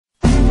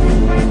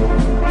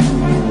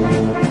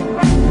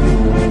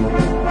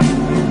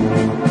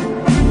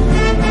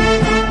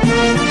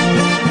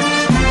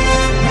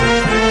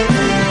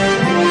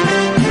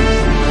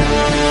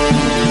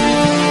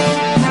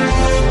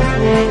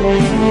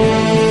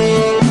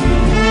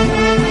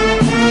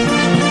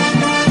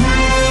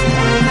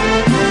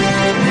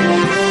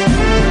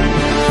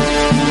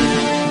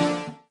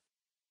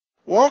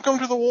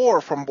Welcome to the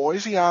War from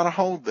Boise,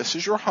 Idaho. This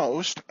is your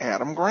host,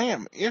 Adam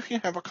Graham. If you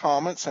have a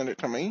comment, send it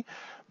to me,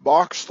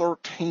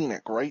 box13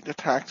 at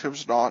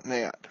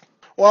greatdetectives.net.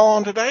 Well,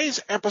 on today's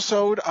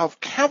episode of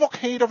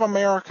Cavalcade of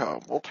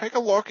America, we'll take a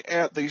look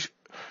at the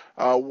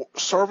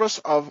service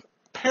of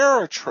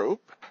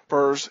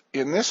Paratroopers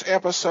in this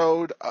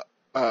episode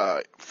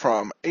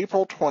from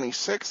April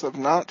 26th of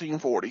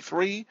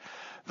 1943.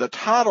 The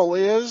title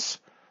is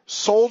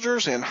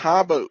Soldiers in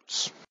High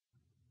Boots.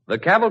 The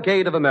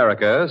Cavalcade of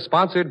America,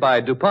 sponsored by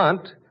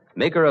DuPont,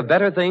 maker of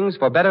better things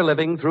for better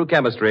living through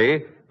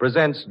chemistry,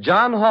 presents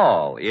John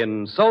Hall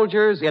in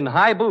Soldiers in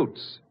High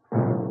Boots.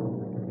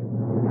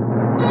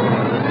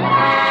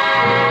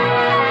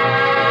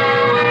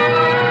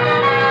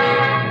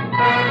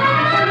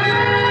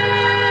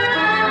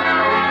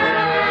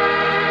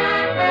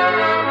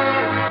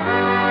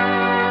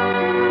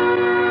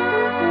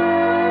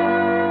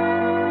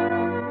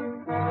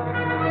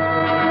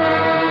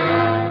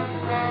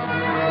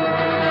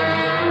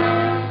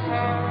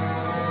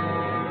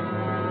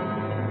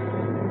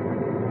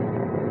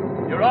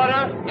 Your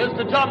order is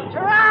to jump.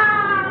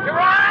 Hurrah!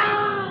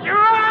 Hurrah!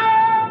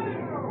 Hurrah!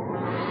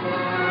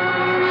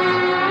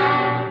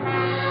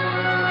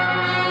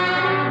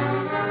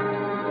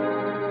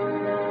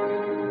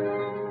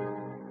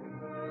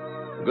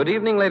 Good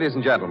evening, ladies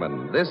and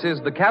gentlemen. This is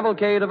the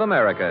Cavalcade of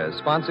America,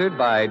 sponsored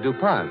by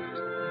DuPont.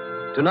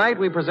 Tonight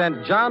we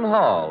present John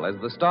Hall as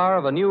the star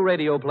of a new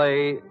radio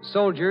play,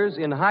 Soldiers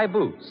in High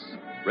Boots,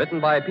 written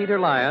by Peter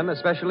Lyon,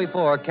 especially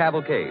for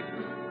Cavalcade.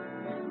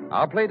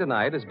 Our play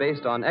tonight is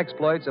based on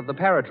exploits of the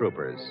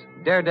Paratroopers,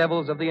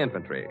 daredevils of the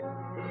infantry.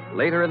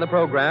 Later in the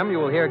program, you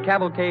will hear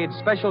Cavalcade's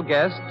special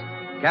guest,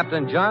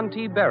 Captain John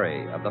T.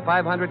 Berry of the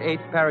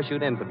 508th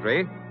Parachute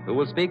Infantry, who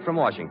will speak from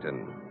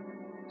Washington.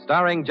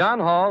 Starring John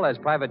Hall as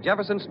Private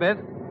Jefferson Smith,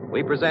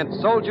 we present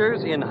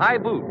Soldiers in High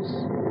Boots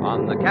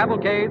on the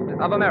Cavalcade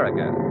of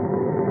America.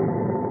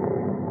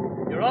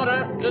 Your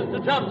order is to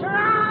jump.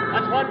 Hurrah!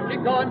 That's one.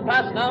 Keep going.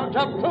 Fast now.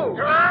 Jump. 2,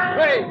 Hurrah!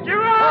 3,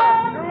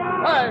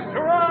 Hurrah! 4, 5,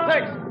 Hurrah!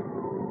 6.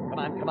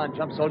 Come on,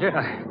 jump, soldier.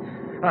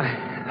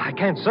 I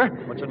can't, sir.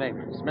 What's your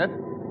name? Smith?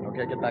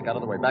 Okay, get back out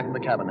of the way. Back in the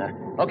cabin there.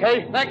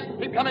 Okay, next.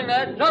 Keep coming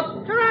there.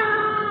 Jump.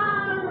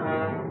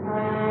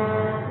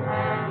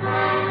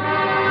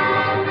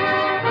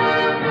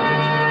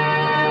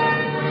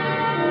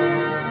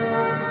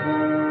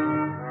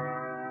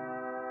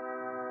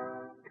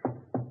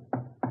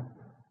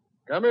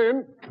 Come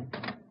in.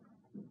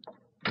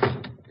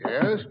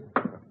 Yes?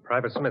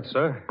 Private Smith,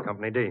 sir.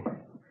 Company D.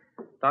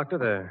 Doctor,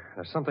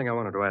 there's something I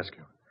wanted to ask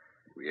you.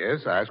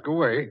 Yes, ask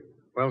away.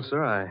 Well,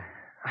 sir,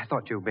 I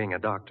thought you being a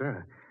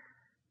doctor.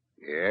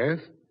 Yes?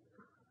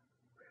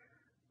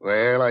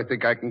 Well, I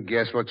think I can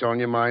guess what's on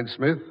your mind,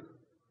 Smith.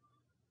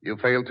 You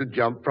failed to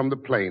jump from the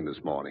plane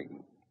this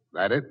morning.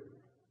 That it?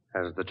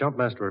 Has the jump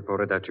master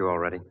reported that to you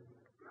already?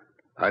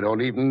 I don't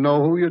even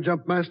know who your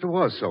jump master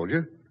was,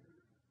 soldier.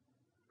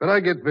 But I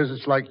get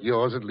visits like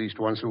yours at least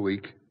once a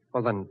week.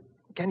 Well, then,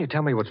 can you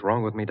tell me what's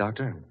wrong with me,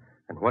 Doctor,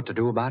 and what to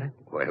do about it?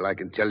 Well, I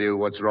can tell you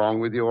what's wrong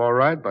with you, all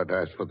right, but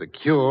as for the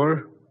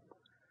cure,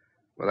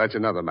 well, that's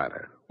another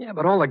matter. Yeah,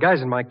 but all the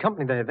guys in my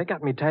company, they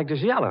got me tagged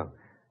as yellow.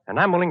 And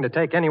I'm willing to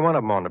take any one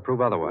of them on to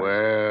prove otherwise.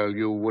 Well,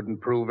 you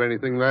wouldn't prove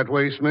anything that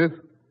way, Smith?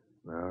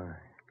 No, I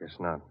guess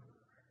not.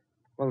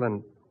 Well,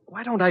 then,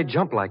 why don't I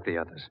jump like the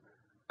others?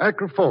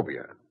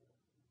 Acrophobia.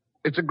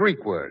 It's a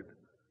Greek word.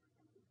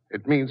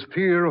 It means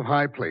fear of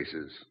high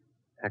places.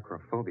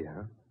 Acrophobia,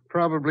 huh?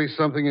 Probably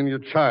something in your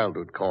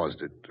childhood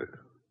caused it.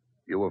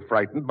 You were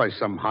frightened by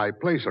some high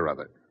place or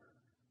other.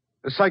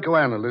 A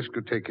psychoanalyst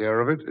could take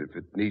care of it if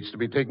it needs to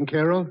be taken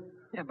care of.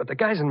 Yeah, but the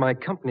guys in my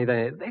company,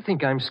 they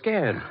think I'm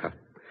scared.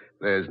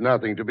 There's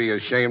nothing to be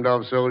ashamed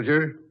of,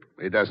 soldier.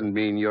 It doesn't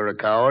mean you're a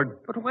coward.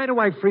 But why do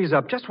I freeze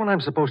up just when I'm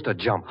supposed to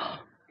jump?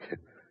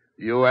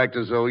 You act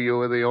as though you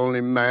were the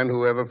only man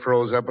who ever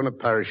froze up in a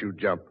parachute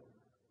jump.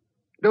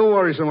 Don't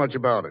worry so much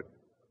about it.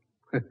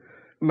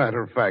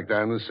 Matter of fact,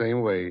 I'm the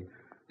same way.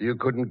 You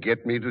couldn't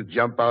get me to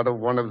jump out of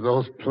one of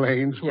those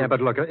planes. Yeah,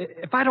 but look,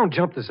 if I don't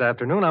jump this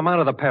afternoon, I'm out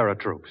of the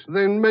paratroops.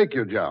 Then make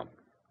your jump.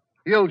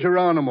 Yell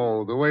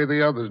Geronimo the way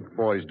the other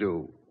boys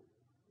do.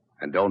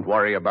 And don't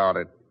worry about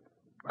it.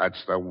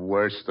 That's the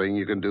worst thing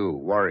you can do,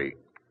 worry.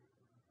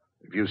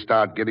 If you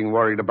start getting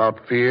worried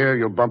about fear,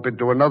 you'll bump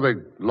into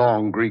another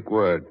long Greek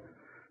word.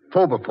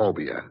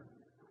 Phobophobia.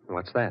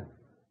 What's that?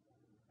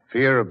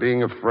 Fear of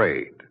being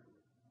afraid.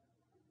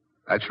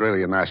 That's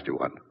really a nasty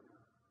one.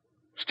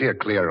 Steer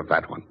clear of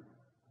that one.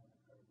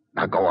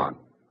 Now go on.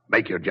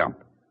 Make your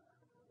jump.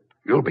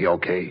 You'll be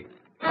okay.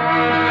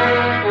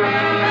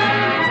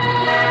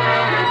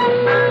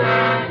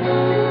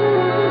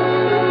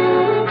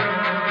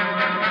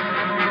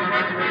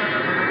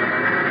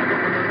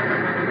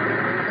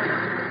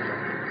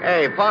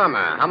 Hey,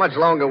 Farmer, how much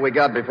longer we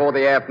got before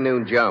the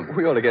afternoon jump?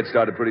 We ought to get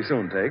started pretty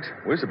soon, Tex.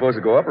 We're supposed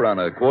to go up around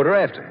a quarter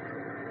after.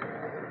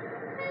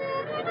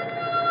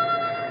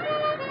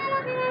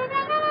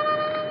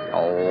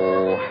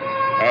 Oh,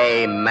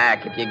 hey,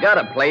 Mac, if you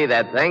gotta play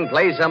that thing,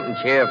 play something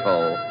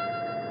cheerful.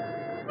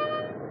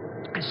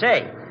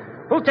 Say,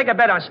 who'll take a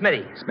bet on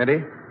Smitty?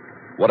 Smitty?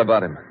 What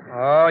about him?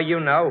 Oh, you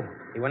know.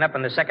 He went up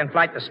on the second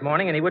flight this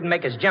morning, and he wouldn't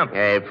make his jump.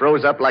 Yeah, he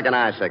froze up like an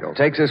icicle.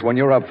 Texas, when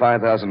you're up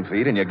 5,000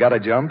 feet and you got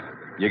to jump,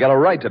 you got a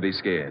right to be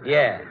scared.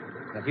 Yeah.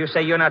 If you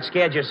say you're not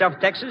scared yourself,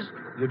 Texas,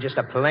 you're just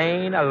a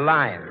plain a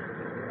lion.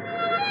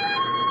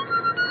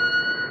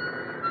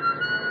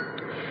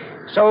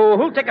 So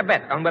who'll take a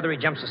bet on whether he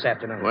jumps this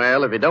afternoon?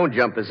 Well, if he don't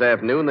jump this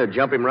afternoon, they'll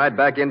jump him right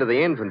back into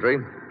the infantry.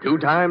 2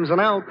 times and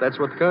out. That's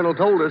what the colonel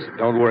told us.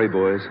 Don't worry,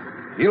 boys.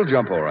 He'll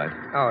jump all right.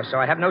 Oh, so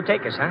I have no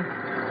takers, huh?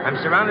 I'm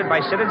surrounded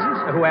by citizens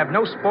who have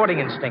no sporting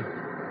instinct.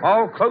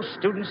 All close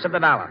students of the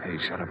dollar. Hey,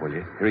 shut up, will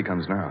you? Here he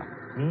comes now.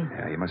 Hmm?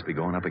 Yeah, he must be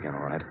going up again,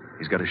 all right.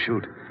 He's got to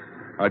shoot.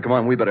 All right, come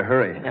on, we better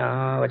hurry.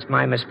 Oh, it's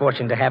my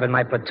misfortune to have in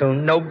my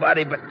platoon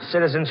nobody but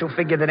citizens who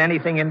figure that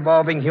anything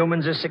involving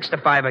humans is 6 to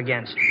 5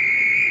 against.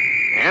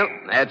 Well,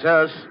 that's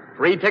us.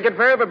 Free ticket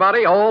for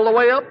everybody, all the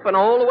way up and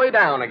all the way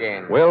down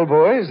again. Well,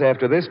 boys,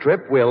 after this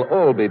trip, we'll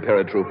all be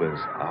paratroopers.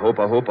 I hope.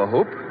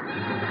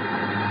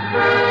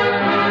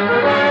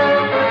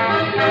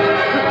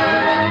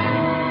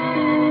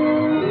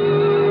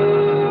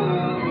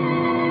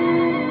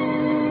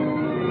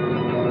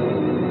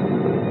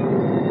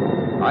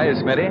 Hiya,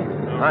 Smitty.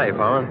 Hi,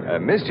 Farmer.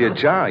 Missed your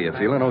chow. You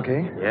feeling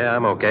okay? Yeah,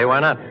 I'm okay. Why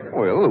not?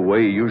 Well, the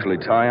way you usually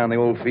tie on the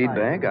old feed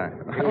bag, I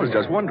was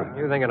just wondering.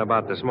 You thinking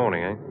about this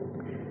morning, eh?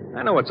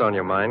 I know what's on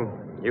your mind.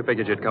 You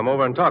figured you'd come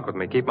over and talk with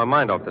me, keep my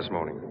mind off this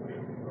morning.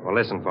 Well,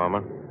 listen,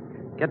 Farmer.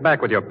 Get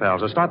back with your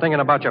pals or start thinking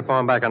about your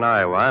farm back in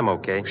Iowa. I'm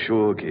okay.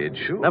 Sure, kid,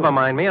 sure. Never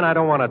mind me, and I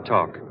don't want to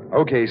talk.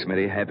 Okay,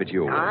 Smitty, have it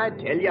your way. I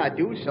tell you, I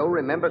do so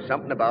remember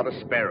something about a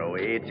sparrow.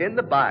 It's in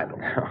the Bible.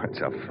 Oh, it's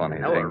a funny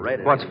Oh, I thing. read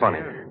it. What's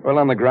funny? Well,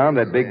 on the ground,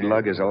 that big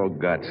lug is all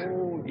guts.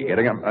 You get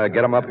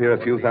him up here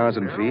a few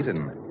thousand feet,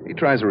 and he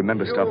tries to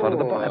remember stuff out of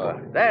the Bible.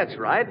 That's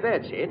right,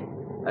 that's it.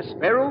 A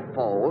sparrow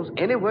falls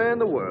anywhere in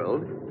the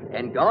world,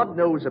 and God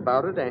knows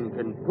about it and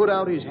can put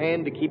out his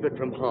hand to keep it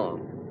from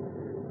harm.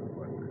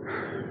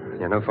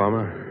 You know,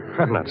 Farmer,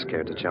 I'm not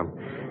scared to jump.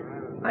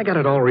 I got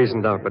it all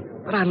reasoned out, but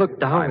I look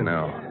down. I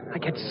know. I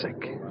get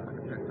sick.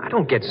 I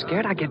don't get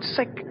scared, I get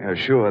sick.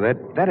 Sure,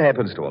 that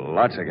happens to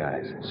lots of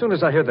guys. As soon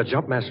as I hear the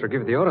jump master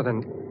give the order,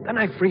 then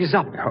I freeze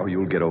up. Oh,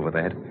 you'll get over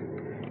that.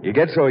 You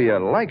get so you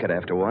like it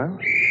after a while.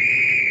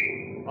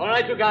 All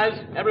right, you guys.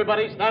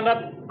 Everybody, stand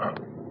up.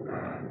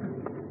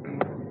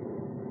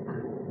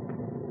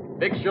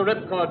 Fix your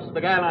ripcords to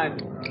the guy line.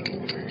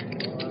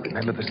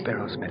 Remember the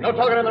sparrow, Smitty. No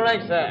talking in the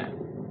ranks there.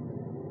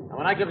 Now,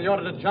 when I give the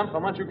order to jump, I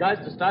want you guys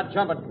to start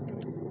jumping.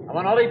 I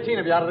want all 18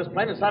 of you out of this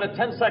plane inside of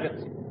 10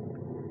 seconds.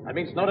 That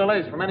means no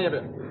delays from any of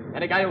you.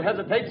 Any guy who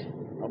hesitates,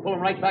 I'll pull him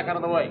right back out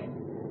of the way.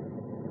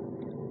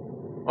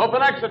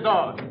 Open exit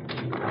doors.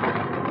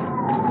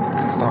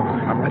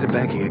 Farmer, I'm right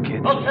back here,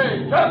 kid.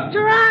 Okay, jump!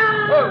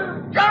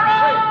 Gerard!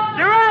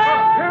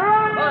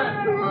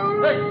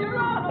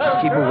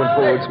 Keep moving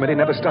forward, Smitty.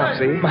 Never stop,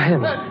 see? My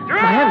hands,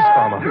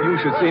 Farmer. You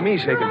should see me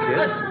shaking,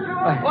 kid.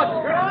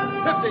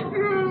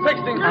 15,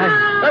 16,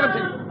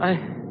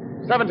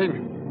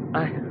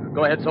 17.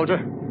 Go ahead, soldier.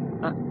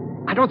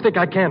 I don't think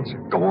I can, sir.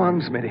 Go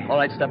on, Smitty. All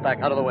right, step back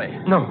out of the way.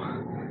 No,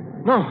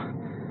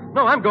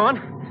 I'm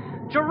going.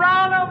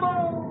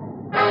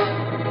 Geronimo!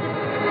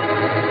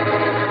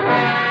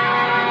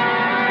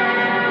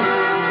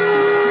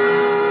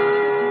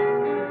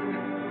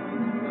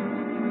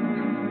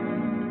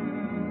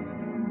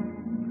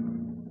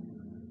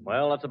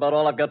 Well, that's about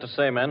all I've got to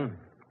say, men.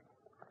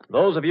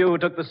 Those of you who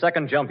took the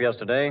second jump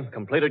yesterday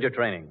completed your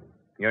training.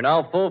 You're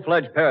now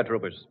full-fledged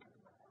paratroopers.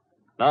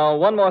 Now,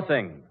 one more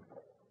thing.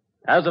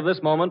 As of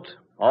this moment,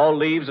 all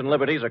leaves and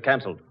liberties are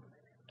canceled.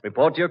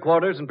 Report to your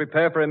quarters and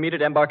prepare for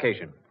immediate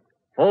embarkation.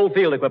 Full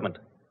field equipment.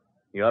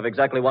 You have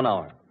exactly 1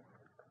 hour.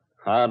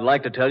 I'd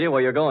like to tell you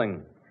where you're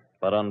going,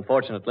 but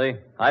unfortunately,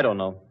 I don't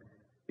know.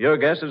 Your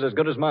guess is as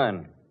good as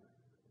mine.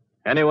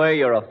 Anyway,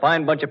 you're a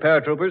fine bunch of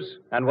paratroopers,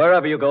 and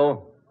wherever you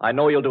go, I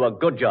know you'll do a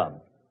good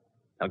job.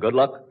 Now, good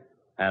luck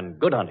and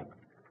good hunting.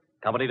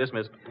 Company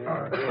dismissed.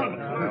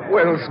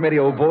 Well, Smitty,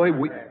 old boy,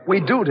 we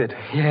doed it.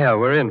 Yeah,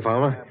 we're in,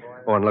 Farmer.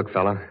 Oh, and look,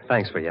 fella,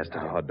 thanks for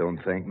yesterday. Oh, don't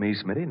thank me,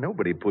 Smitty.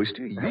 Nobody pushed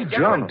you. You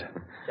Gentlemen. jumped.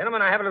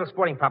 Gentlemen, I have a little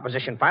sporting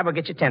proposition. 5 will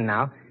get you 10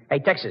 now. Hey,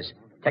 Texas,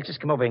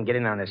 come over and get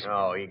in on this.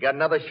 Oh, you got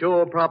another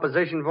sure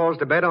proposition for us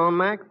to bet on,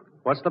 Mac?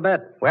 What's the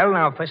bet? Well,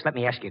 now, first let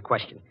me ask you a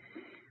question.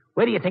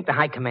 Where do you think the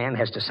High Command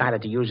has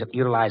decided to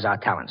utilize our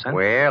talents, huh?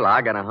 Well,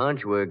 I got a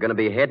hunch we're going to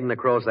be heading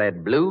across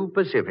that blue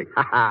Pacific.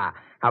 Ha ha.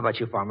 How about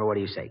you, Farmer? What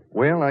do you say?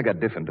 Well, I got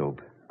different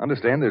dope.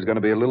 Understand there's going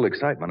to be a little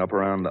excitement up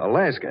around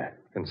Alaska.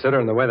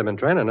 Considering the way they've been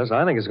training us,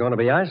 I think it's going to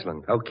be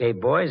Iceland. Okay,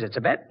 boys, it's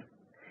a bet.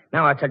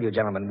 Now, I'll tell you,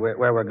 gentlemen, where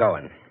we're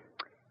going.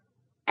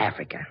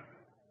 Africa.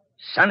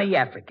 Sunny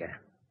Africa.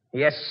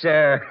 Yes,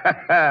 sir.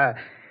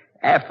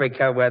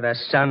 Africa, where the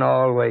sun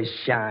always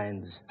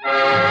shines.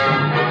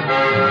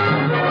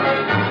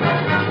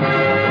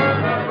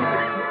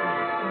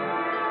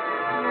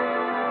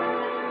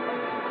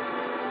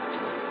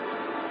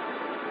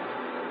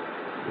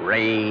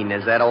 Rain.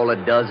 Is that all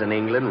it does in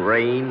England?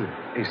 Rain?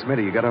 Hey,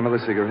 Smitty, you got another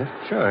cigarette?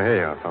 Sure, here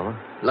you are, Farmer.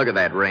 Look at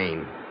that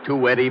rain. Too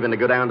wet even to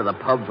go down to the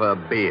pub for a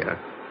beer.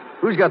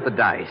 Who's got the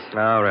dice?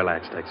 Now,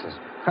 relax, Texas.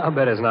 I'll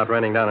bet it's not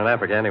raining down in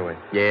Africa anyway.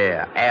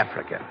 Yeah,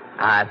 Africa.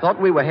 I thought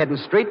we were heading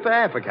straight for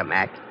Africa,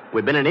 Mac.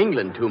 We've been in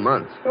England 2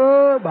 months.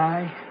 Oh,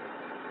 bye.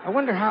 I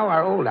wonder how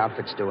our old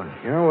outfit's doing.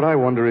 You know, what I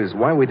wonder is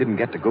why we didn't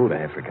get to go to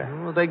Africa.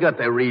 Well, they got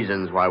their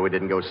reasons why we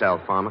didn't go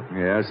south, Farmer.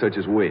 Yeah, such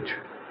as which?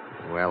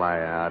 Well,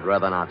 I'd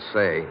rather not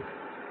say.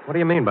 What do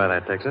you mean by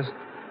that, Texas?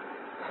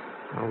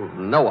 Oh,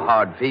 no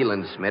hard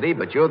feelings, Smitty,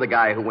 but you're the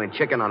guy who went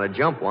chicken on a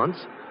jump once.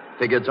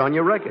 Figure it's on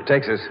your record.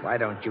 Texas. Why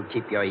don't you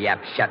keep your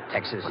yap shut,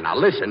 Texas? Well, now,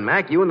 listen,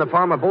 Mac. You and the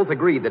farmer both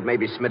agreed that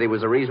maybe Smitty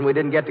was the reason we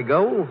didn't get to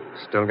go.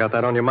 Still got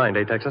that on your mind,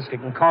 eh, Texas? You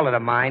can call it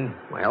a mine.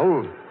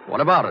 Well, what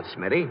about it,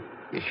 Smitty?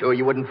 You sure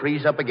you wouldn't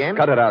freeze up again?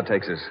 Cut it out,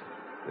 Texas.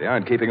 They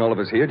aren't keeping all of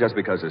us here just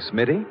because of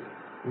Smitty.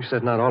 You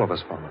said not all of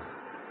us, Farmer.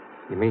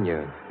 You mean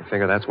you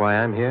figure that's why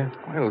I'm here?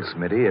 Well,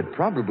 Smitty, it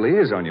probably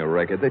is on your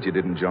record that you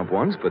didn't jump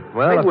once, but...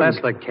 Well, if wouldn't...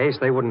 that's the case,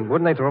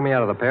 wouldn't they throw me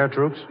out of the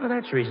paratroops? Well,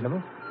 that's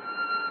reasonable.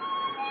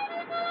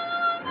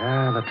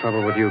 Ah, the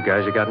trouble with you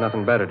guys, you got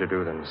nothing better to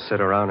do than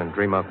sit around and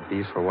dream up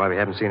beefs for why we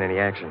haven't seen any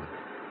action.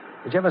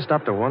 Did you ever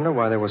stop to wonder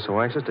why they were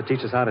so anxious to teach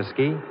us how to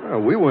ski?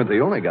 Well, we weren't the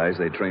only guys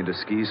they trained to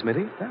ski,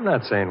 Smitty. I'm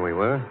not saying we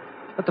were.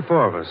 But the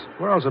 4 of us,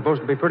 we're all supposed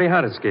to be pretty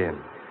hot at skiing.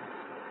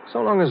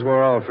 So long as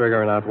we're all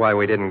figuring out why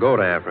we didn't go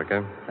to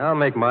Africa, I'll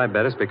make my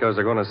bet it's because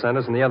they're going to send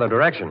us in the other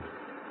direction.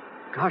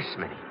 Gosh,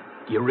 Smitty,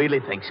 do you really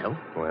think so?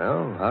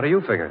 Well, how do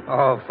you figure?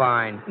 Oh,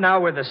 fine. Now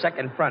we're the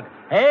second front.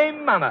 Hey,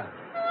 Mama.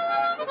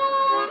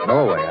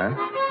 Norway, huh?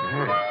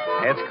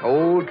 It's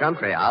cold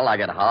country. I like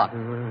it hot.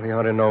 We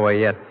aren't in Norway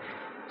yet.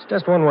 It's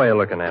just one way of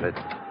looking at it.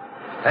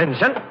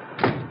 Attention.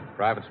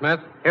 Private Smith?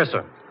 Yes,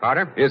 sir.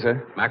 Carter? Yes,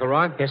 sir.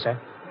 McElroy? Yes, sir.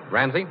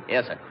 Ramsey?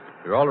 Yes, sir.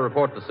 You're all to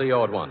report to the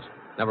CO at once.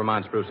 Never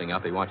mind sprucing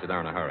up. He wants you there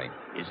in a hurry.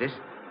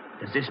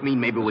 Does this mean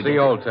maybe we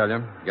CO will tell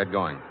you. Get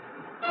going.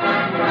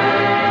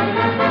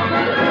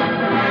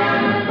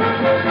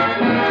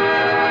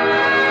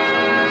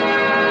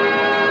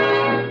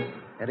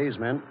 At ease,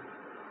 men.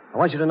 I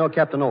want you to know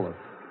Captain Olaf.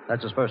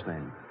 That's his first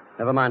name.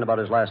 Never mind about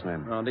his last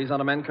name. These are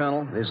the men,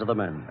 Colonel. These are the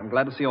men. I'm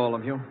glad to see all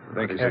of you.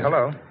 Thank you, sir.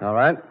 Hello. All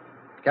right.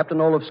 Captain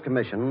Olaf's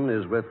commission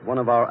is with one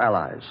of our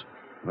allies.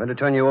 I'm going to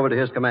turn you over to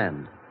his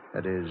command.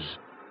 That is,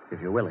 if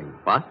you're willing.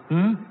 What?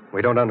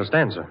 We don't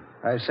understand, sir.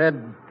 I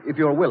said, if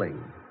you're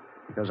willing,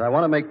 because I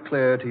want to make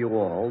clear to you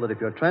all that if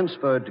you're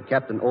transferred to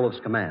Captain Olaf's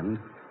command,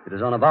 it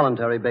is on a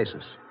voluntary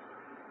basis.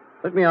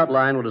 Let me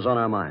outline what is on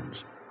our minds.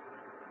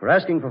 We're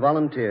asking for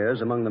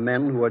volunteers among the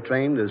men who are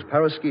trained as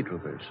paraski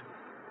troopers.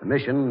 The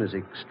mission is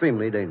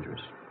extremely dangerous.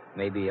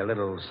 Maybe a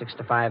little 6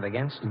 to 5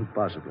 against?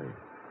 Possibly.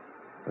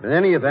 But in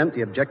any event,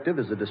 the objective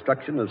is the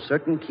destruction of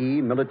certain key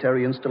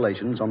military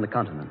installations on the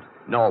continent.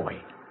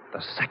 Norway.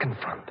 The second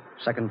front.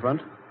 Second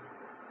front?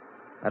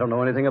 I don't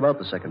know anything about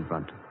the second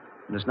front.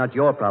 And it's not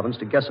your province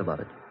to guess about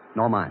it,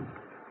 nor mine.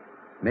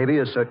 Maybe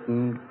a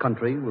certain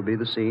country will be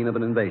the scene of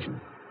an invasion.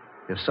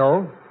 If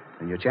so,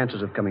 then your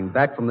chances of coming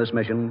back from this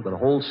mission with a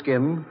whole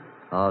skin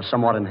are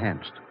somewhat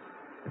enhanced.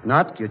 If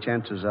not, your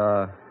chances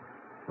are,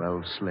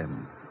 well,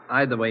 slim.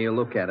 Either way you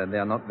look at it,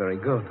 they're not very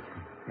good.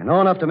 You know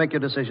enough to make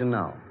your decision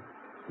now.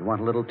 You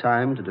want a little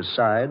time to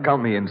decide?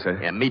 Count me in, sir.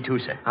 Yeah, me too,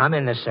 sir. I'm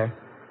in this, sir.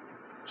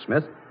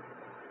 Smith?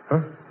 Huh?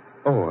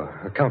 Oh,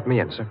 count me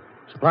in, sir.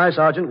 Supply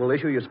sergeant will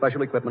issue your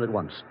special equipment at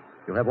once.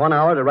 You'll have 1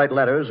 hour to write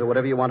letters or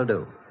whatever you want to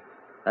do.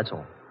 That's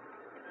all.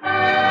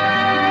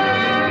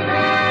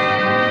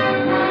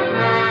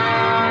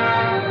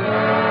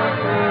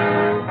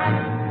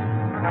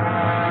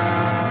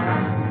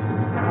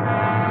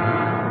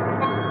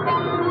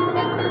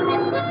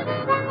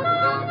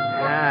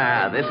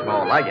 This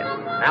more like it.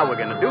 Now we're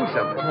going to do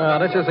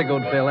something. This is a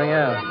good feeling,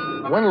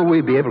 yeah. When will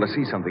we be able to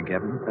see something,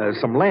 Captain?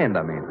 Some land,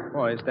 I mean.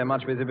 Oh, is there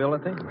much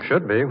visibility?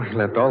 Should be. We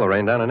left all the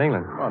rain down in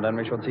England. Oh, then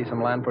we should see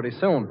some land pretty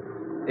soon.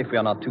 If we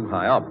are not too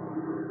high up.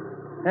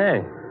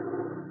 Hey.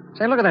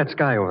 Say, look at that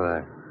sky over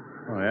there.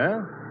 Oh,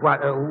 yeah?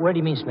 What, where do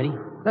you mean, Smitty?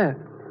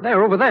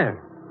 There, over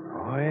there.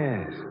 Oh,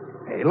 yes.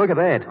 Hey, look at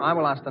that. I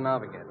will ask the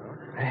navigator.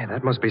 Hey,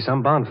 that must be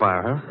some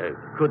bonfire,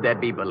 huh? Could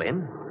that be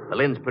Berlin?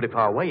 Berlin's pretty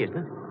far away, isn't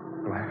it?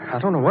 I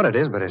don't know what it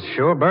is, but it's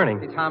sure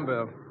burning. It's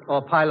Hamburg.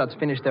 Our pilots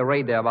finished their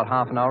raid there about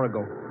half an hour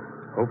ago.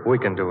 Hope we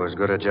can do as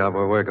good a job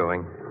where we're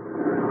going.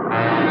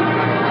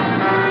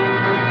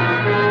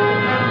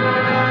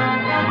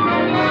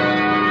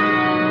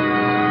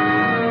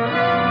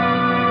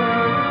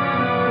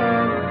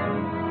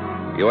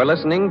 You are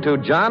listening to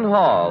John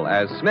Hall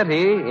as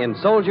Smitty in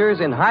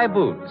Soldiers in High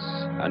Boots,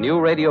 a new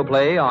radio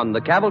play on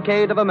the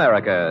Cavalcade of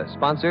America,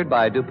 sponsored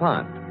by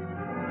DuPont.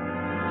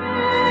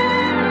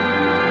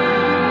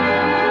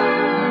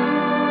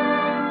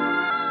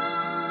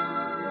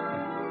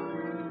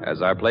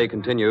 As our play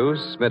continues,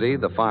 Smitty,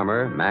 the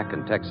farmer, Mac,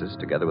 and Texas,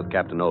 together with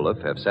Captain Olaf,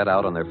 have set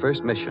out on their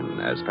first mission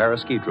as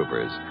paraski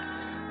troopers.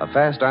 A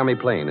fast army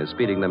plane is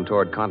speeding them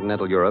toward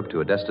continental Europe to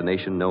a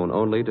destination known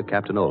only to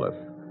Captain Olaf.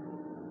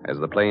 As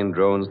the plane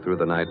drones through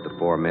the night, the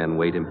 4 men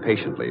wait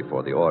impatiently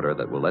for the order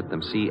that will let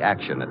them see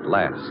action at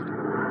last.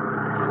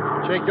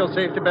 Check your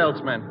safety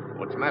belts, men.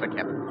 What's the matter,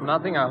 Captain?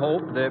 Nothing, I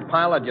hope. The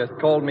pilot just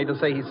called me to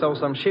say he saw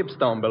some ships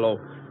down below.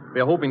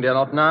 We're hoping they're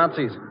not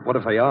Nazis. What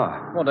if they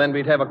are? Well, then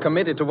we'd have a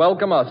committee to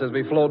welcome us as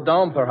we float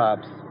down,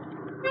 perhaps.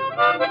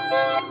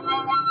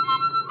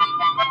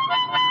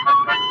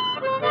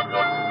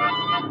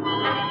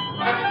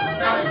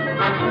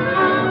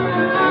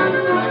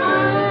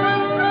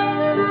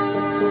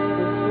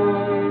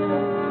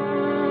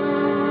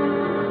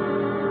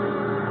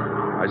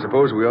 I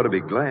suppose we ought to be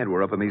glad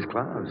we're up in these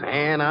clouds.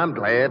 Man, I'm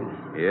glad.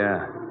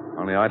 Yeah.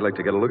 Only I'd like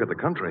to get a look at the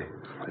country.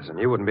 Listen,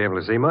 you wouldn't be able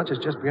to see much.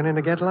 It's just beginning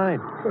to get light.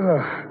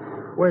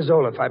 Where's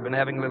Olaf? I've been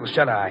having a little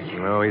shut-eye.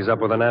 No, he's up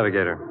with the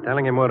navigator.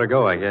 Telling him where to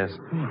go, I guess.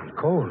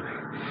 Cold.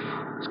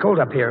 It's cold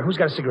up here. Who's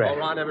got a cigarette? All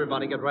right,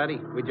 everybody, get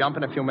ready. We jump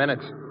in a few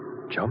minutes.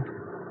 Jump?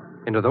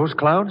 Into those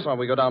clouds? Well,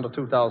 we go down to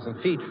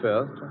 2,000 feet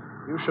first.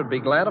 You should be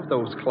glad of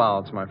those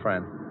clouds, my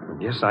friend.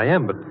 Yes, I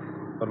am, but...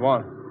 But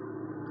what?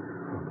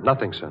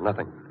 Nothing, sir,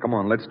 nothing. Come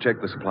on, let's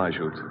check the supply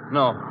chutes.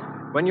 No.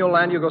 When you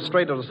land, you go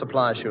straight to the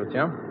supply chute,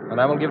 yeah? And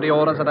I will give the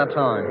orders at that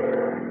time.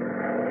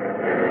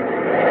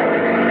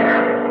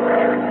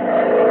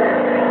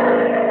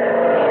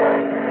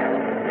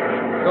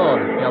 Good.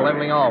 You're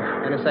leveling off.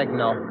 In a second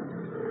now.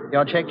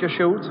 You check your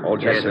chutes? All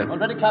checked, sir.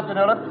 Already, Captain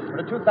Olaf. For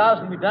the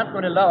 2,000, we don't go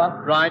any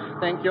lower. Right,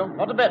 thank you.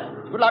 Not a bit.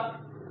 Good luck.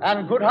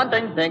 And good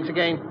hunting. Thanks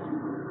again.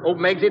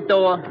 Open exit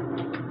door.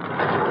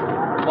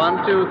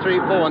 1, 2, 3,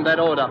 4 in that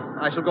order.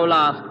 I shall go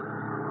last.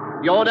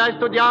 Your order is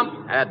to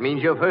jump. That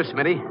means you're first,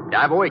 Smitty.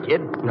 Dive away,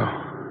 kid.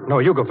 No,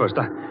 you go first.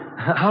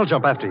 I'll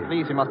jump after you.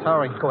 Please, you must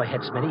hurry. Go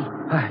ahead, Smitty.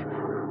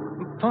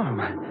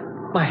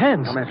 My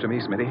hands. Come after me,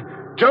 Smitty.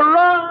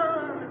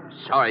 Gerard!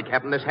 Sorry,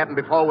 Captain. This happened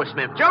before with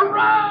Smith.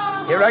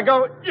 Gerard! Here I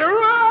go.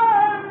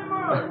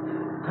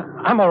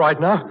 I'm all right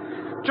now.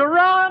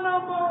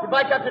 Geronimo!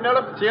 Goodbye, Captain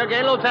Olaf. See you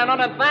again,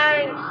 Lieutenant, and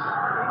thanks.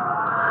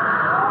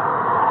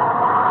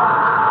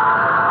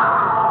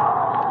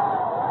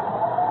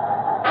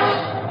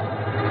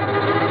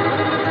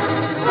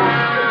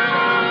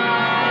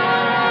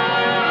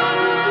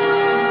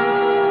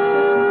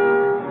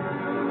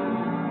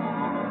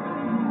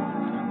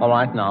 All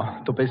right,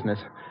 now, to business.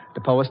 The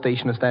power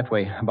station is that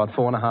way, about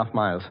 4.5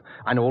 miles.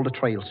 I know all the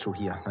trails through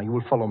here. Now, you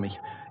will follow me.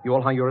 You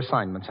all have your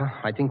assignments, huh?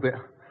 I think we're...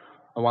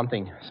 Oh, one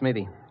thing,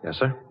 Smitty. Yes,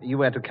 sir? You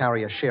were to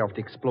carry a share of the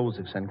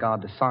explosives and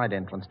guard the side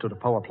entrance to the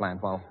power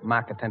plant while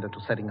Mac attended to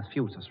setting his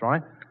fuses,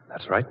 right?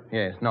 That's right.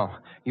 Yes, no.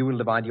 You will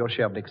divide your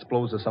share of the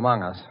explosives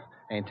among us.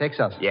 And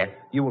Texas? Yeah.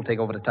 You will take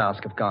over the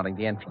task of guarding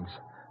the entrance.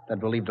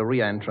 That will leave the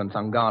rear entrance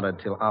unguarded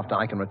till after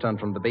I can return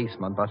from the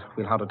basement, but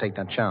we'll have to take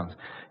that chance.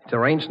 It's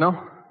arranged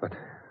now?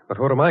 But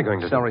what am I going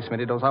to do? Sorry,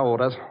 Smitty, those are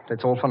orders.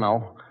 That's all for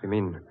now. You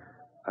mean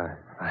I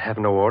have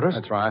no orders?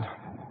 That's right.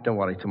 Don't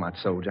worry too much,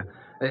 soldier.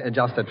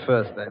 Just at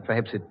first,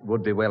 perhaps it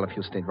would be well if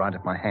you stayed right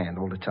at my hand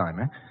all the time,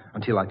 eh?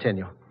 Until I tell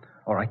you.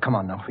 All right, come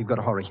on now. We've got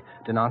to hurry.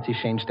 The Nazis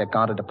changed their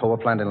guard at the power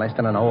plant in less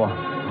than an hour.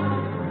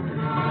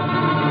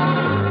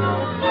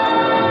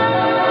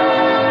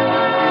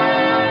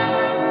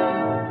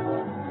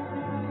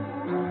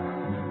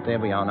 There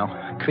we are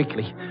now.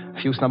 Quickly.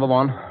 Fuse number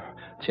 1.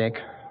 Check.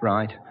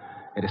 Right.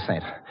 It is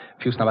set.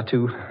 Fuse number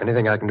 2.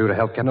 Anything I can do to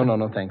help, Captain?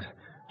 No, thanks.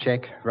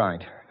 Check.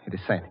 Right. It is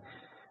set.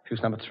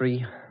 Fuse number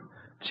 3.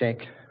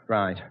 Check.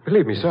 Right.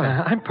 Believe me, sir,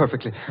 I'm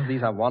perfectly...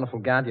 These are wonderful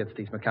gadgets,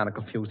 these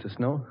mechanical fuses,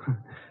 no?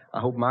 I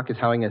hope Mark is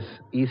having as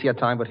easy a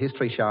time with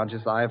history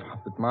charges as I have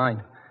with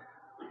mine.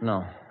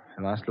 No.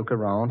 A last look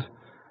around.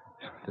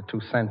 The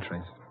 2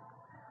 sentries.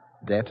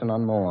 Dead and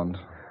unmourned.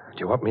 Do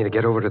you want me to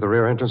get over to the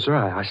rear entrance, sir?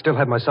 I still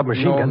have my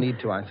submachine gun. No need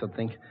to, I should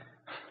think.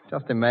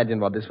 Just imagine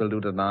what this will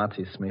do to the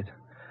Nazis, Smith.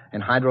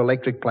 An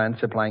hydroelectric plant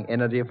supplying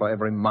energy for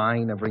every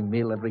mine, every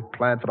mill, every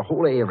plant for the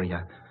whole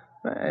area.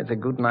 It's a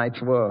good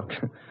night's work.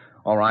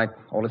 All right,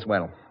 all is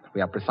well.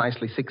 We have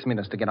precisely 6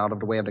 minutes to get out of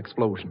the way of the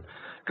explosion.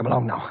 Come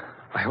along now.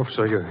 I hope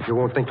so. You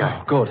won't think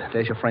I... Good.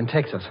 There's your friend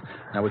Texas.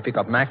 Now we pick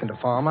up Mac and the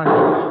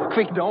farmer.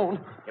 Quick, don't.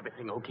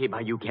 Everything okay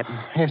by you, Captain?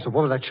 Yes, what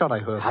was that shot I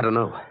heard? I don't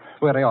know.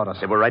 Where are the orders?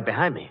 They were right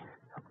behind me.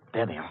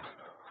 There they are.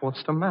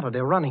 What's the matter?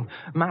 They're running.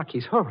 Mac,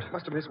 he's hurt.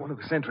 Must have missed one of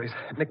the sentries.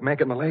 Nick Mac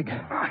in the leg.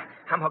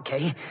 I'm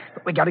okay,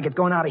 but we got to get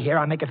going out of here.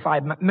 I make it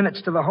 5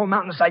 minutes till the whole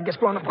mountainside gets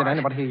blown apart. Did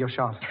anybody hear your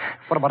shot?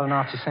 What about a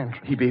Nazi sentry?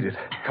 He beat it.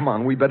 Come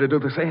on, we better do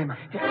the same.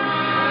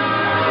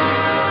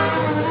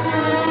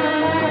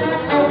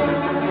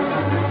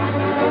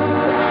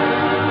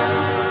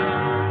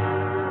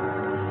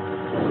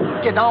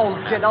 Get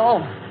on.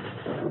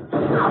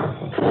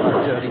 What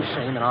a dirty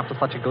shame, and after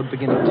such a good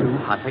beginning, too.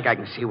 I think I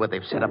can see where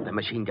they've set up the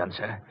machine gun,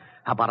 sir.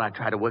 How about I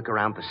try to work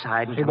around the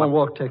side and It won't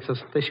work, Texas.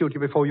 They shoot you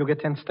before you get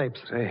 10 steps.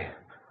 Say,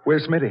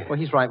 where's Smitty? Well,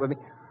 he's right with me.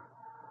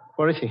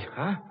 Where is he?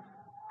 Huh?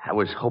 I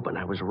was hoping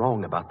I was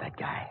wrong about that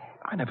guy.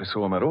 I never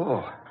saw him at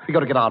all. We got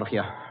to get out of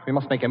here. We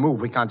must make a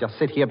move. We can't just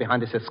sit here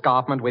behind this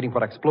escarpment waiting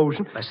for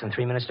explosion. Less than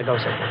 3 minutes to go,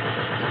 sir.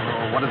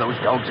 Oh, what are those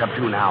dogs up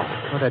to now?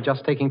 Well, they're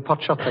just taking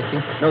pot shots, I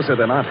think. No, sir,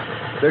 they're not.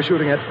 They're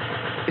shooting at...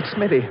 It's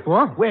Smitty.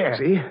 What? Where?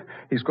 See?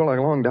 He's crawling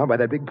along down by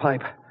that big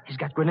pipe. He's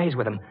got grenades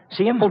with him.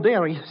 See him? Oh,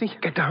 there he is. See?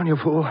 Get down, you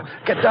fool.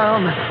 Get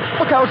down.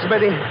 Look out,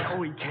 Smitty.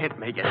 Oh, he can't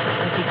make it.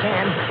 I think he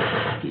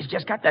can. He's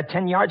just got that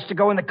 10 yards to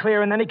go in the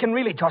clear, and then he can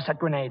really toss that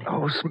grenade.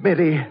 Oh,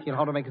 Smitty. You'll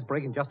have to make his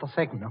break in just a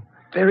second now.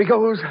 There he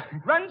goes.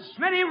 Run,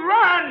 Smitty,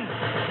 run!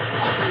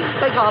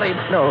 They got him.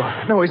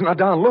 No, he's not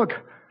down. Look.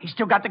 He's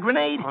still got the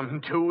grenade.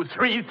 1, 2,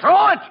 3,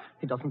 throw it!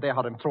 He doesn't dare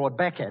have him throw it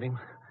back at him.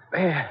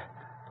 There.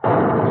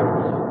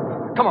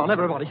 Come on,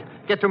 everybody.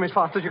 Get to him as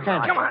fast as you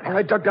can. Come on. All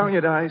right, duck down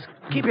your dives.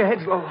 Keep your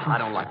heads low. I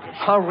don't like this.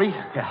 Hurry.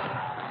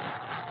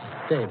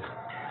 Yeah. Dead.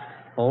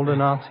 All the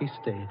Nazis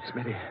dead.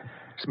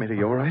 Smitty,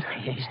 you all right?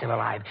 He's still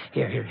alive.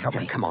 Here, help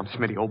me. Come on,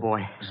 Smitty, old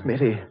boy.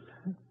 Smitty.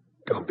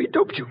 Don't be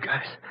doped, you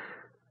guys.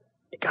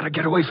 You gotta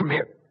get away from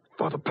here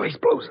before the place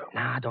blows up.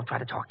 Nah, don't try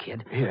to talk,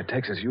 kid. Here,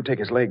 Texas, you take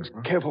his legs.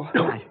 Careful.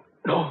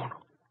 No.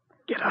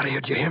 Get out of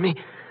here, do you hear me?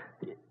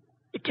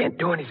 You can't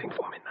do anything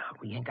for me now.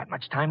 We ain't got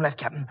much time left,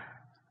 Captain.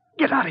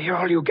 Get out of here,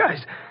 all you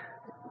guys.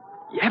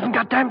 You haven't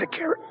got time to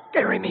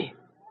carry me.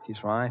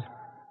 He's right.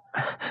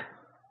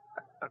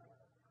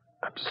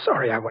 I'm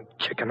sorry I went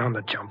chicken on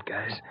the jump,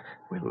 guys.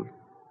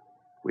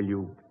 Will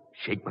you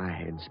shake my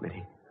hand,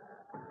 Smitty?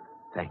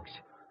 Thanks.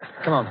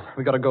 Come on,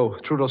 we gotta go.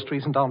 Through those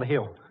trees and down the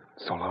hill.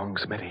 So long,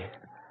 Smitty.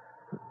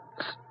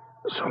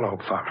 So long,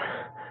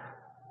 Farmer.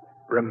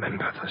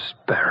 Remember the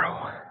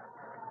sparrow.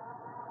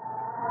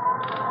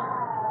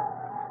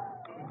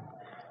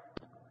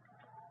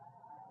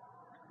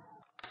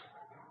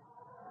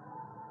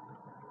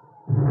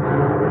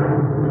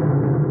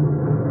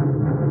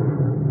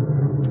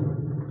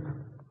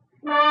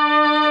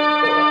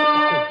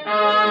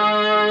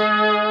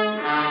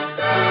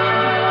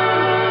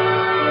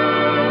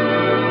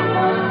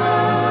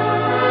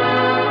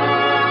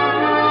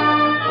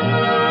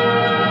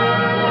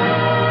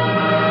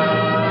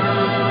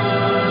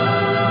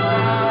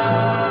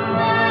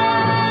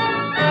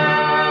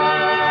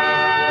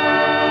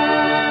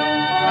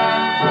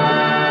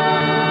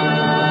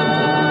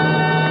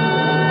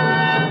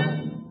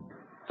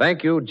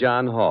 Thank you,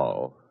 John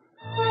Hall.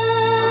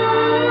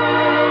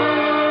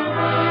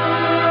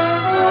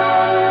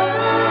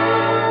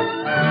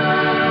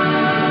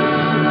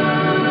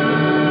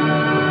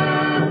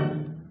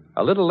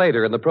 A little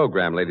later in the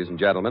program, ladies and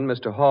gentlemen,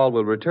 Mr. Hall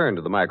will return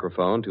to the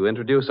microphone to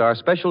introduce our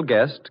special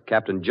guest,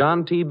 Captain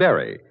John T.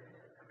 Berry.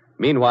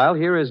 Meanwhile,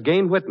 here is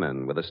Gain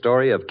Whitman with a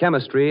story of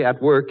chemistry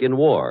at work in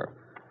war.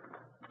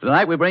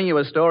 Tonight we bring you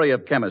a story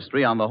of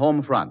chemistry on the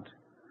home front.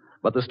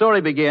 But the story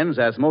begins,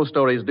 as most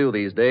stories do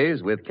these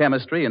days, with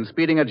chemistry and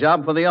speeding a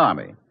job for the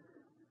Army.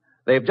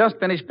 They've just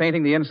finished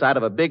painting the inside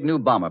of a big new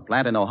bomber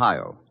plant in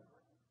Ohio.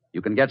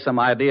 You can get some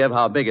idea of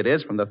how big it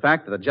is from the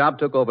fact that the job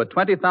took over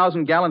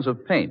 20,000 gallons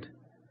of paint.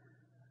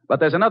 But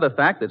there's another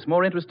fact that's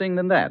more interesting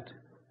than that.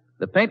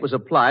 The paint was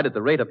applied at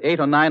the rate of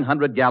 800 or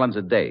 900 gallons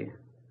a day.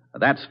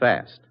 That's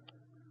fast.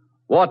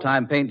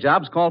 Wartime paint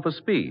jobs call for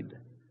speed.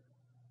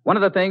 One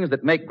of the things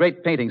that make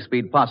great painting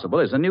speed possible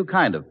is a new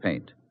kind of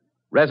paint.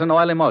 Resin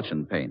oil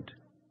emulsion paint.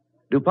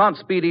 DuPont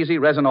Speed Easy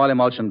resin oil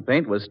emulsion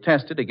paint was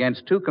tested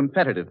against two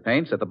competitive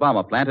paints at the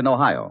bomber plant in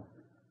Ohio.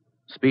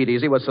 Speed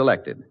Easy was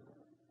selected.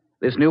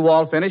 This new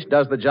wall finish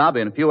does the job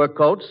in fewer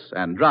coats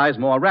and dries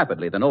more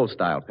rapidly than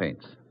old-style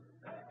paints.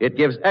 It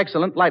gives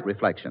excellent light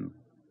reflection.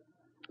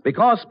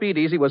 Because Speed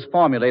Easy was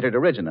formulated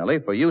originally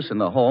for use in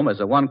the home as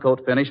a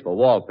one-coat finish for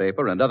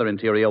wallpaper and other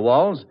interior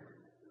walls,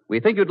 we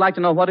think you'd like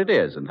to know what it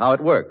is and how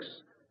it works.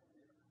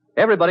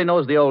 Everybody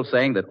knows the old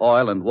saying that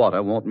oil and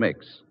water won't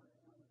mix.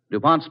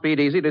 DuPont Speed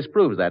Easy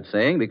disproves that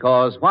saying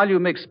because while you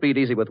mix Speed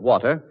Easy with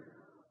water,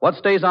 what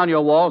stays on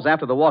your walls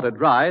after the water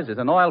dries is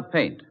an oil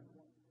paint.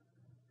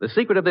 The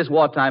secret of this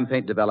wartime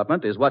paint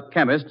development is what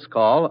chemists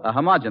call a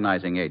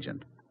homogenizing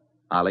agent.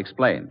 I'll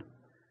explain.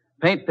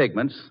 Paint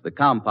pigments, the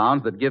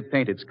compounds that give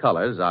paint its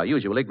colors, are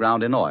usually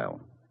ground in oil.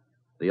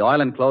 The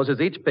oil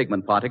encloses each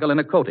pigment particle in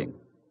a coating.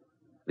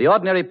 The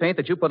ordinary paint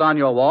that you put on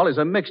your wall is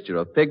a mixture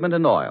of pigment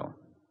and oil.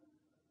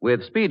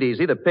 With Speed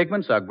Easy, the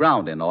pigments are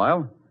ground in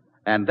oil,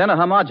 and then a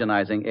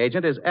homogenizing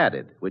agent is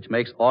added, which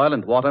makes oil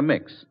and water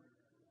mix.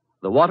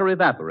 The water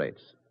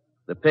evaporates.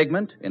 The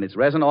pigment, in its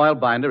resin oil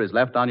binder, is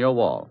left on your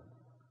wall.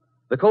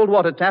 The cold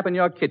water tap in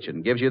your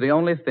kitchen gives you the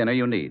only thinner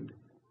you need.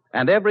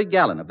 And every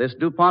gallon of this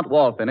DuPont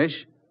wall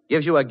finish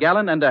gives you 1.5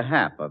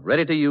 gallons of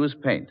ready-to-use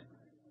paint.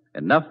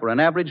 Enough for an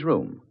average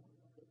room.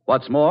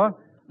 What's more,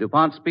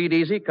 DuPont Speed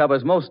Easy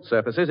covers most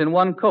surfaces in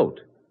one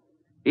coat.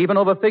 Even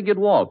over figured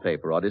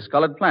wallpaper or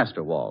discolored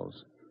plaster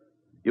walls.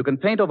 You can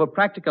paint over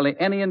practically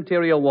any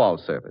interior wall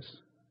surface.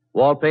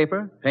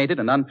 Wallpaper, painted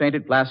and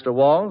unpainted plaster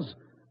walls,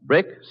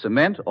 brick,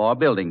 cement, or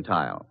building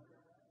tile.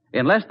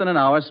 In less than an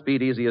hour,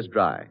 Speed Easy is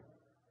dry.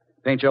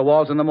 Paint your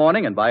walls in the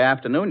morning, and by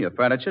afternoon, your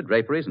furniture,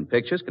 draperies, and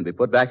pictures can be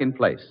put back in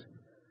place.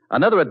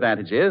 Another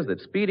advantage is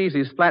that Speed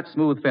Easy's flat,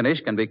 smooth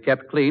finish can be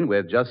kept clean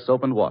with just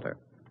soap and water.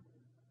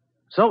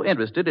 So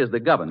interested is the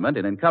government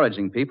in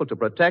encouraging people to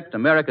protect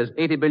America's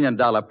 $80 billion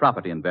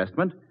property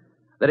investment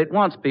that it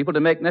wants people to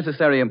make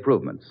necessary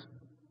improvements,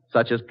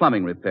 such as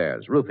plumbing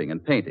repairs, roofing,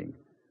 and painting.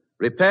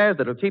 Repairs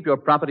that will keep your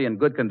property in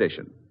good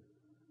condition.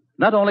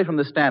 Not only from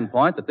the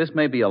standpoint that this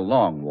may be a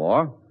long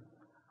war,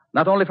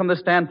 not only from the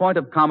standpoint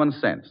of common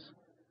sense,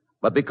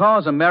 but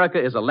because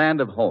America is a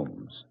land of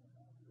homes.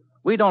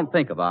 We don't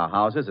think of our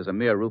houses as a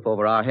mere roof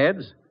over our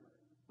heads.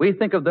 We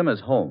think of them as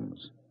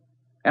homes.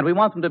 And we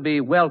want them to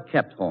be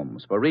well-kept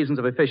homes for reasons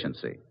of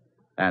efficiency,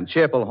 and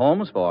cheerful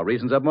homes for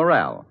reasons of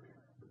morale.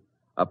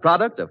 A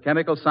product of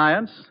chemical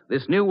science,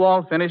 this new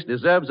wall finish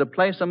deserves a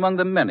place among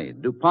the many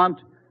DuPont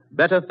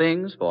better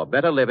things for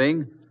better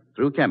living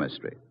through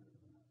chemistry.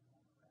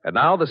 And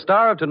now, the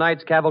star of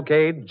tonight's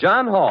cavalcade,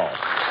 John Hall.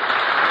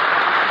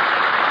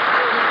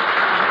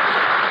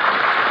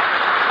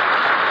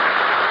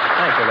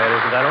 Thank you,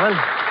 ladies and gentlemen.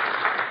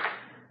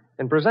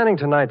 In presenting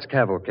tonight's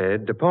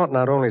cavalcade, DuPont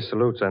not only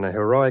salutes an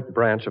heroic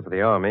branch of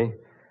the Army,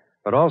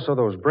 but also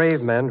those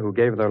brave men who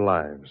gave their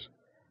lives.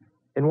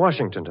 In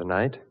Washington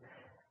tonight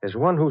is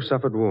one who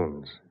suffered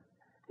wounds.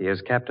 He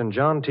is Captain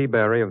John T.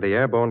 Barry of the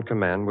Airborne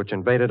Command, which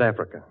invaded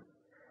Africa.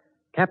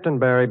 Captain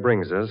Barry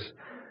brings us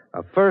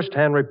a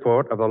first-hand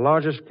report of the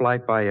largest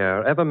flight by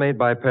air ever made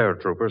by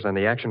paratroopers and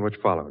the action which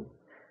followed.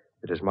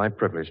 It is my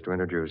privilege to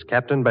introduce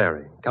Captain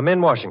Barry. Come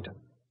in, Washington.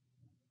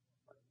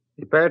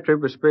 The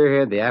paratroopers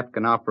spearheaded the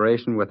African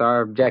operation with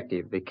our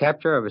objective, the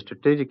capture of a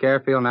strategic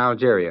airfield in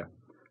Algeria.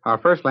 Our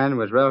first landing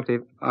was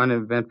relatively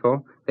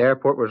uneventful. The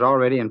airport was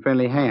already in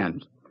friendly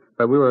hands.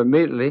 But we were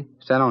immediately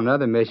sent on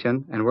another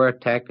mission and were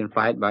attacked in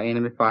flight by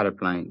enemy fighter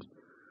planes.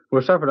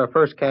 We suffered our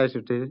first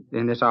casualty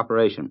in this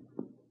operation.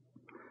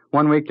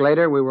 1 week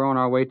later, we were on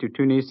our way to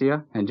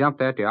Tunisia and jumped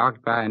there to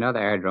occupy another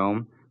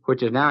aerodrome,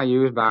 which is now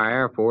used by our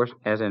Air Force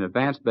as an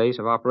advanced base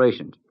of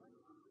operations.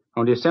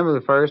 On December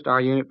the 1st,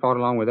 our unit fought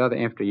along with other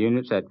infantry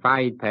units at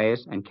Faid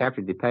Pass and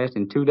captured the pass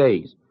in 2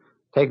 days,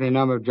 taking a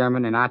number of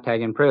German and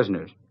Italian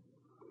prisoners.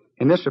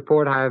 In this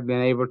report, I have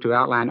been able to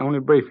outline only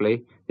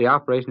briefly the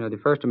operation of the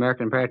first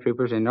American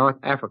paratroopers in North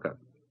Africa.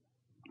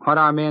 What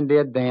our men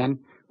did then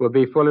will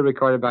be fully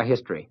recorded by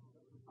history.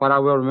 What I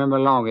will remember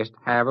longest,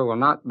 however, will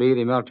not be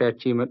the military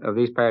achievement of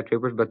these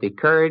paratroopers, but the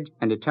courage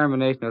and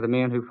determination of the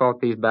men who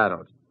fought these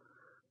battles.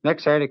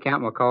 Next Saturday,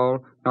 Camp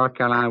McCall, North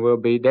Carolina, will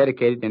be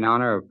dedicated in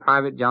honor of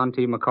Private John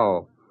T.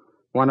 McCall,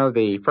 one of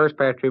the first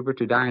paratroopers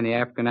to die in the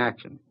African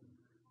action.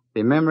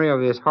 The memory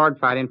of this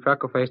hard-fighting,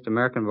 freckle-faced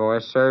American boy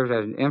serves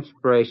as an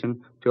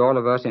inspiration to all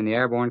of us in the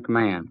Airborne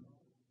Command.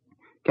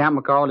 Camp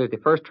McCall is the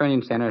first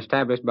training center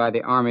established by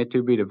the Army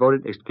to be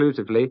devoted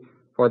exclusively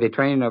for the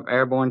training of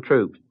airborne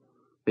troops.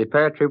 The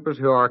paratroopers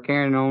who are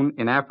carrying on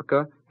in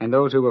Africa and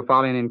those who will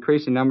follow in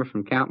increasing numbers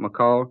from Camp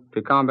McCall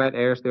to combat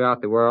areas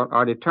throughout the world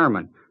are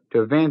determined to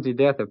avenge the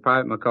death of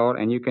Private McCall,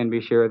 and you can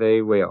be sure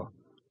they will.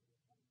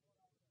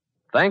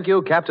 Thank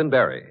you, Captain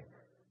Barry.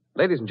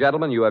 Ladies and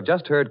gentlemen, you have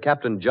just heard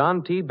Captain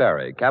John T.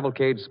 Barry,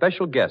 Cavalcade's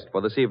special guest for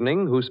this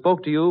evening, who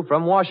spoke to you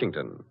from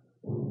Washington.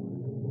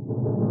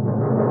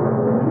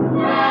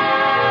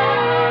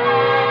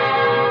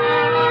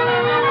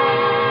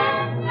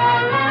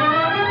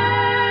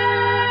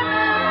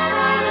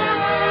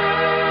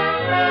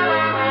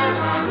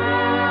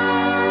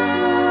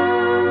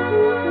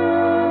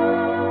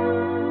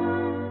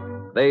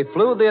 They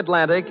flew the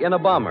Atlantic in a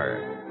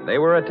bomber. They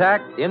were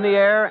attacked in the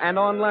air and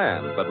on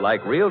land, but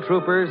like real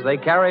troopers, they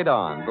carried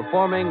on,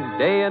 performing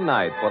day and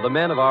night for the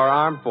men of our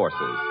armed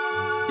forces.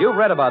 You've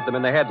read about them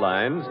in the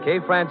headlines: Kay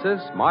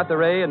Francis, Martha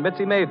Ray, and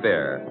Mitzi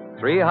Mayfair,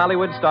 3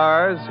 Hollywood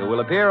stars who will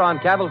appear on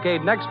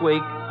Cavalcade next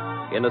week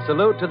in a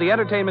salute to the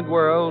entertainment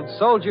world,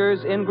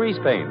 Soldiers in Grease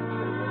Paint.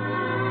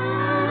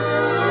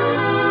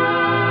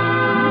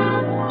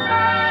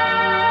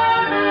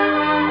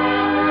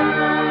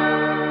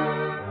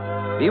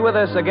 Be with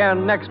us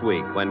again next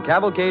week when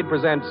Cavalcade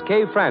presents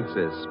Kay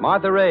Francis,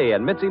 Martha Ray,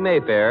 and Mitzi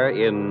Mayfair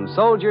in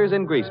Soldiers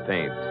in Grease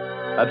Paint,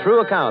 a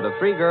true account of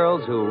 3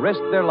 girls who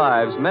risked their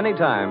lives many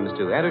times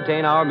to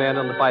entertain our men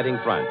on the fighting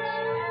fronts.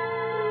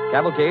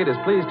 Cavalcade is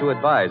pleased to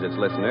advise its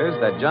listeners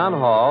that John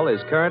Hall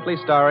is currently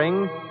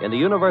starring in the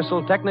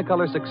Universal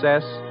Technicolor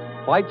success,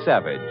 White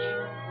Savage.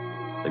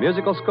 The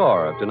musical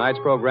score of tonight's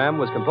program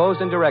was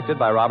composed and directed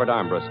by Robert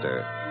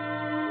Armbruster.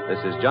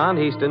 This is John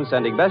Heaston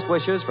sending best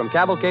wishes from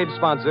Cavalcade's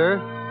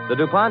sponsor, the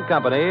DuPont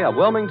Company of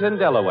Wilmington,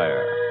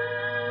 Delaware.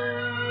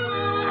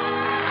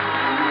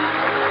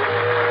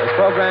 This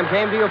program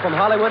came to you from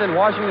Hollywood and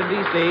Washington,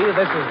 D.C.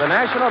 This is the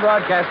National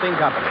Broadcasting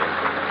Company.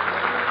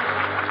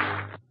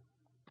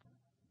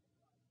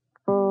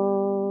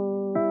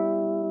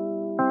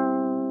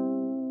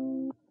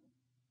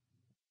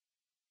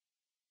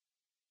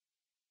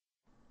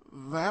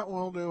 That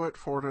will do it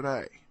for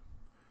today.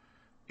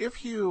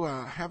 If you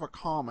have a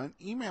comment,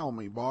 email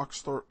me,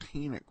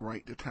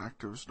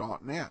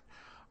 box13@greatdetectives.net.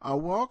 I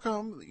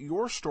welcome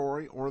your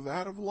story or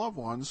that of loved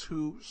ones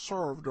who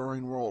served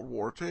during World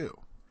War II.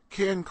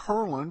 Ken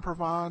Curlin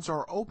provides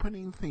our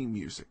opening theme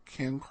music,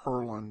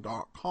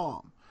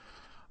 kencurlin.com.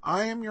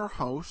 I am your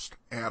host,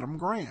 Adam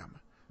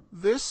Graham.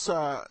 This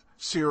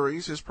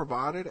series is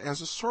provided as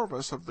a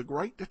service of the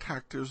Great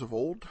Detectives of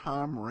Old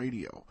Time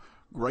Radio,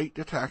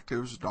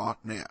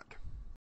 greatdetectives.net.